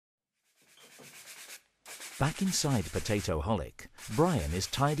Back inside Potato Holic, Brian is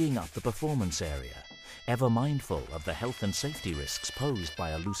tidying up the performance area, ever mindful of the health and safety risks posed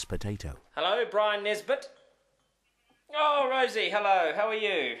by a loose potato. Hello, Brian Nesbitt. Oh, Rosie, hello, how are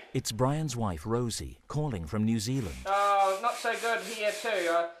you? It's Brian's wife, Rosie, calling from New Zealand. Oh, not so good here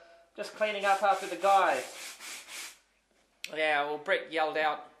too. Just cleaning up after the guys. Yeah, well, Britt yelled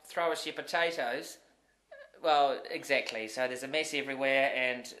out, throw us your potatoes. Well, exactly. So there's a mess everywhere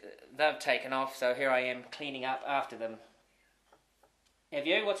and they've taken off, so here I am cleaning up after them. Have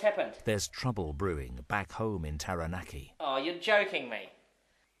you? What's happened? There's trouble brewing back home in Taranaki. Oh, you're joking me.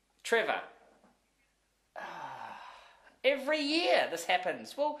 Trevor. Every year this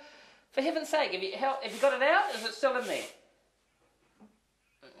happens. Well, for heaven's sake, have you got it out? Is it still in there?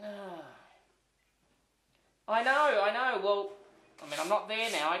 I know. Well, I mean, I'm not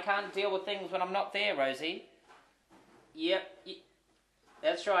there now. I can't deal with things when I'm not there, Rosie. Yep.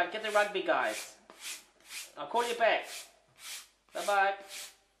 That's right. Get the rugby guys. I'll call you back. Bye-bye.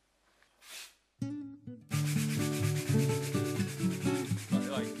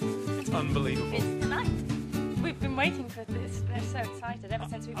 It's unbelievable. It's tonight. We've been waiting for this. We're so excited ever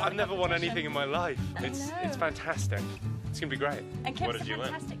since we won. I've never won anything in my life. It's fantastic. It's going to be great. And Kip's a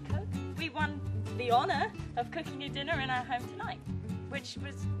fantastic cook. We won the honour of cooking you dinner in our home tonight, which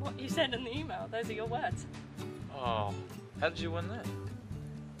was what you said in the email. Those are your words. Oh, how did you win that?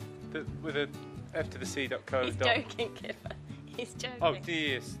 With a f2thec.co. He's joking, Kipper. He's joking. Oh,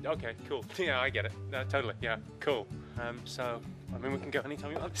 yes. Okay, cool. Yeah, I get it. No, totally. Yeah, cool. So, I mean, we can go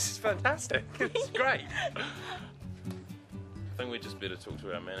anytime you want. This is fantastic. It's great. I think we just better talk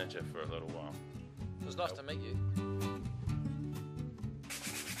to our manager for a little while. It was nice to meet you.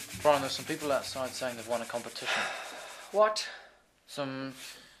 Brian, there's some people outside saying they've won a competition. What?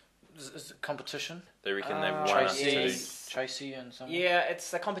 Is it competition? They reckon they've won Tracy and someone? Yeah,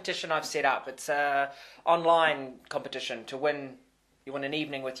 it's a competition I've set up. It's a online competition to win. You win an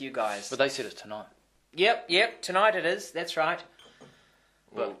evening with you guys. But they said it's tonight. Yep, tonight it is. That's right.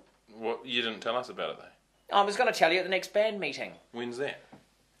 Well, what? You didn't tell us about it though. I was going to tell you at the next band meeting. When's that?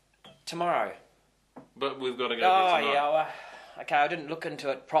 Tomorrow. But we've got to go there tonight. Yeah, well, okay, I didn't look into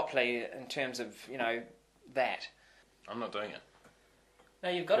it properly in terms of, that. I'm not doing it. No,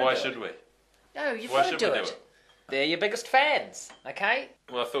 you've got to Why do it. should we? No, you've Why got to should do we it. do it? They're your biggest fans, okay?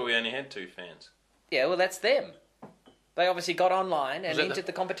 Well, I thought we only had 2 fans. Yeah, well, that's them. They obviously got online and entered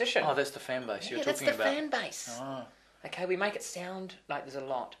the competition. Oh, that's the fan base you're talking about. about. Yeah, that's the fan base. Oh. Okay, we make it sound like there's a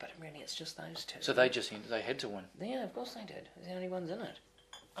lot, but really it's just those 2. So they had to win. Yeah, of course they did. They're the only ones in it.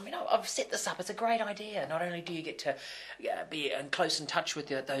 I mean, I've set this up. It's a great idea. Not only do you get to be in close in touch with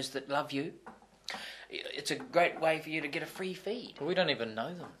those that love you, it's a great way for you to get a free feed. But we don't even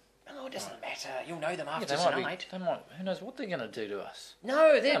know them. Oh, it doesn't matter. You'll know them after tonight. tonight. Who knows what they're going to do to us?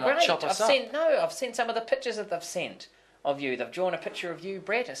 No, they're might great. chop us up. I've seen some of the pictures that they've sent of you. They've drawn a picture of you,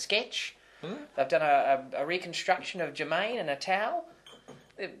 Brett, a sketch. They've done a reconstruction of Jermaine in a towel.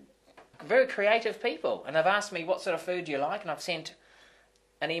 They're very creative people. And they've asked me what sort of food do you like, and I've sent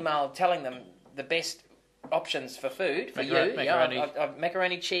an email telling them the best options for food for you. Macaroni.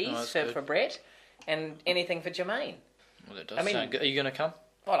 Macaroni cheese for Brett, and anything for Jermaine. Well, that does sound good. Are you going to come?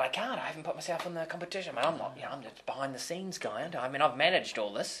 Well, I can't. I haven't put myself in the competition. I mean, I'm not. I'm just behind the scenes guy, aren't I? I mean, I've managed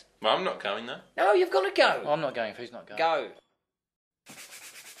all this. Well, I'm not going though. No, you've got to go. I'm not going if he's not going. Go.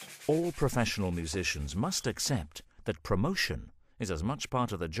 All professional musicians must accept that promotion is as much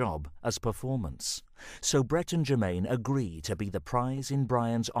part of the job as performance. So Brett and Jermaine agree to be the prize in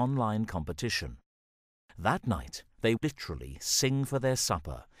Brian's online competition. That night, they literally sing for their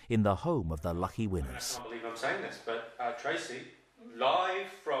supper in the home of the lucky winners. I can't believe I'm saying this, but Tracy,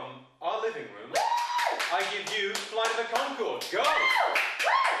 live from our living room, I give you Flight of the Conchords. Go!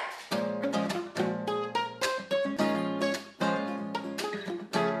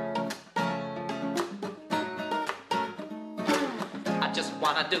 I just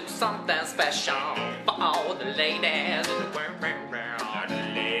wanna do something special for all the ladies and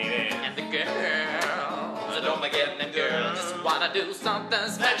the girls. Don't forget the girls. Just wanna do something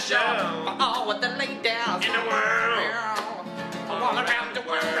special for all the ladies in the world. All around the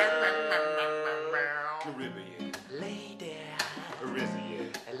world. Caribbean, Lady,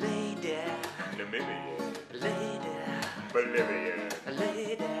 Caribbean, lady, Namibia, lady, Bolivia,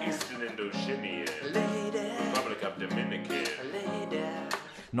 lady, Eastern Indochina, lady, Republic of Dominican. lady.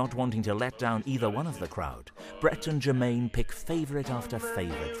 Not wanting to let down either one of the crowd, Brett and Jermaine pick favourite after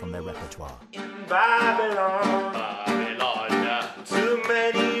favourite from their repertoire. In Babylon, Babylon, too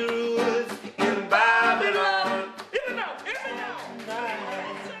many rules in Babylon. Hear me now, hear me now.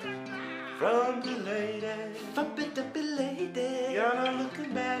 From the lady, From the lady. you're not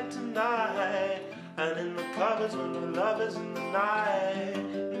looking back tonight, and in the lovers when we're lovers in the night,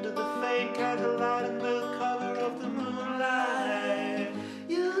 under the faint candlelight and the colour of the moonlight.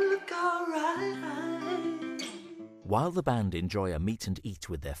 You look alright. While the band enjoy a meet and eat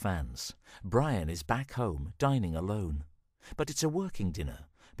with their fans, Brian is back home dining alone. But it's a working dinner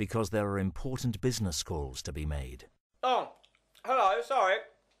because there are important business calls to be made. Oh, hello, sorry.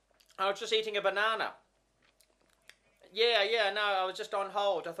 I was just eating a banana. Yeah, no, I was just on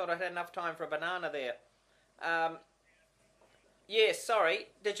hold. I thought I'd had enough time for a banana there. Yes, sorry.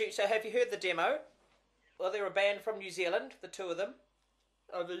 So have you heard the demo? Well, they're a band from New Zealand, the two of them.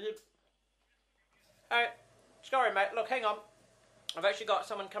 Oh, sorry, mate. Look, hang on. I've actually got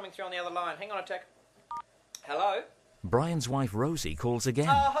someone coming through on the other line. Hang on a tick. Hello? Brian's wife Rosie calls again.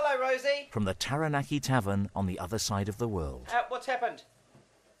 Oh, hello, Rosie. From the Taranaki Tavern on the other side of the world. What's happened?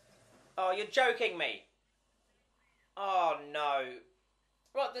 Oh, you're joking me. Oh, no.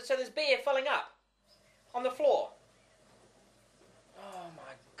 Right, so there's beer filling up on the floor. Oh,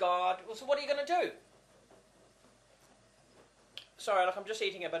 my God. Well, so what are you going to do? Sorry, look, I'm just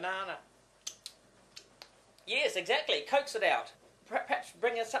eating a banana. Yes, exactly. Coax it out. Perhaps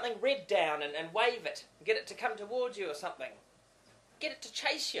bring something red down and wave it. Get it to come towards you or something. Get it to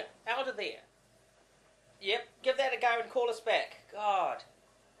chase you out of there. Yep, give that a go and call us back. God.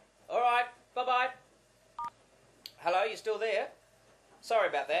 All right, bye-bye. Hello, you still there? Sorry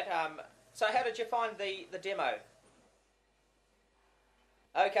about that. So how did you find the demo?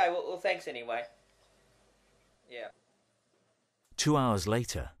 Okay, well, thanks anyway. Yeah. 2 hours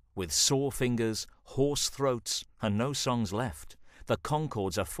later, with sore fingers, hoarse throats, and no songs left, the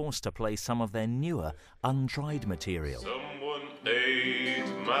Conchords are forced to play some of their newer, untried material. Someone ate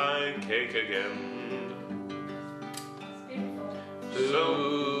my cake again.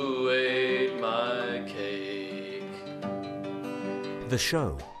 Who ate my cake? The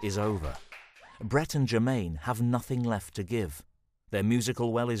show is over. Brett and Jermaine have nothing left to give. Their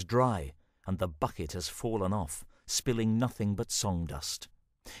musical well is dry, and the bucket has fallen off, spilling nothing but song dust.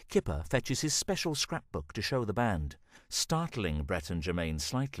 Kipper fetches his special scrapbook to show the band, startling Brett and Jermaine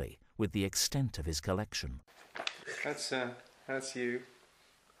slightly with the extent of his collection. That's you,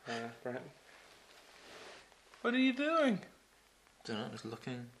 Brett. What are you doing? Don't know, just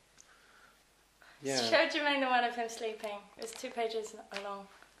looking. Yeah. Show Jermaine the one of him sleeping. It's 2 pages long.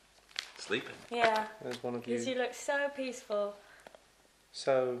 Sleeping? Yeah. There's one of you. Because you look so peaceful.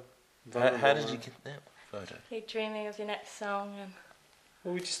 So vulnerable. How did you get that photo? You're dreaming of your next song and...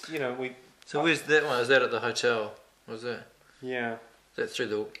 Well, we just, So where's that one? Is that at the hotel? What was that? Yeah. Is that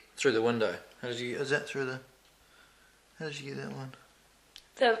through the window? How did you get that one?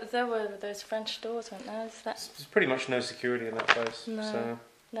 There were those French doors, weren't there? Is that... There's pretty much no security in that place. No. So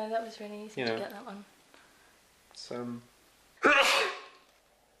No, that was really easy to get that one. it's Do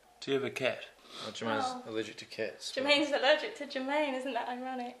you have a cat? Oh, Jermaine's allergic to cats. Jermaine's allergic to Jermaine, isn't that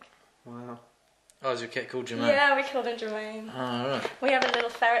ironic? Wow. Oh, is your cat called Jermaine? Yeah, we called him Jermaine. Oh, right. We have a little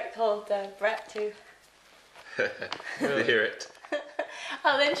ferret called Brett too. Really? Hear it.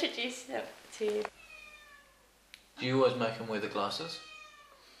 I'll introduce him to you. Do you always make him wear the glasses?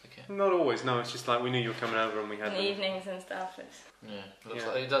 Okay. Not always, no. It's just like we knew you were coming over and we had In the evenings and stuff. Yeah,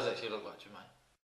 it does actually look like Jermaine.